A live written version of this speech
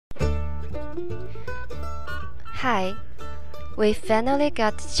Hi, we finally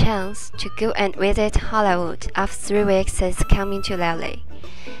got the chance to go and visit Hollywood after 3 weeks since coming to LA.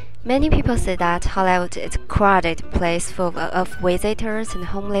 Many people say that Hollywood is a crowded place full of visitors and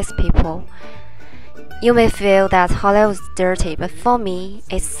homeless people. You may feel that Hollywood is dirty, but for me,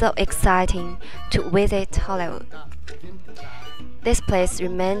 it's so exciting to visit Hollywood. This place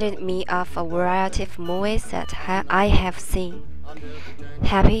reminded me of a variety of movies that I have seen.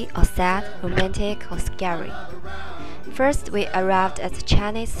 Happy or sad, romantic or scary. First, we arrived at the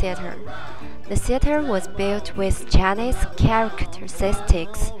Chinese Theater. The theater was built with Chinese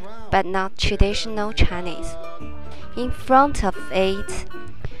characteristics, but not traditional Chinese. In front of it,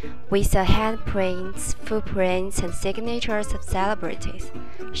 we saw handprints, footprints, and signatures of celebrities.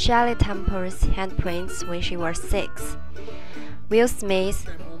 Shirley Temple's handprints when she was 6. Will Smith,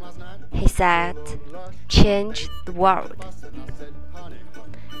 he said, changed the world.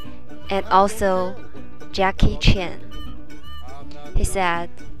 And also Jackie Chan. He said,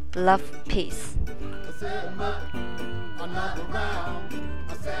 love peace.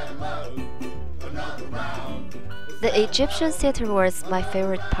 The Egyptian theater was my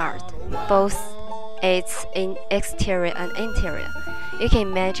favorite part, both its exterior and interior. You can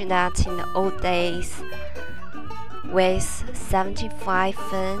imagine that in the old days, with 75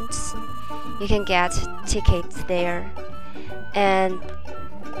 cents, you can get tickets there, and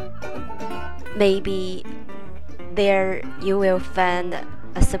maybe there you will find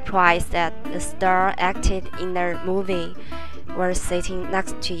a surprise that the star acted in the movie was sitting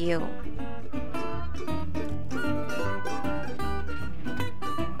next to you.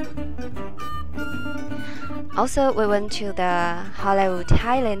 Also, we went to the Hollywood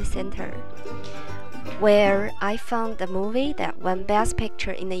Highland Center, where I found the movie that won Best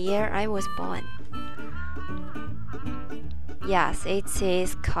Picture in the year I was born. Yes, it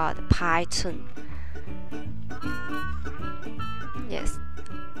is called Python. Yes.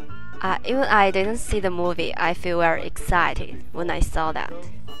 Even I didn't see the movie, I feel very excited when I saw that.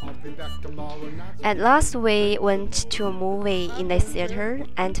 And last we went to a movie in the theater,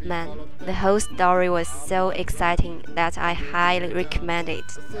 Ant-Man. The whole story was so exciting that I highly recommend it.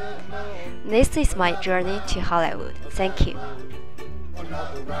 This is my journey to Hollywood. Thank you.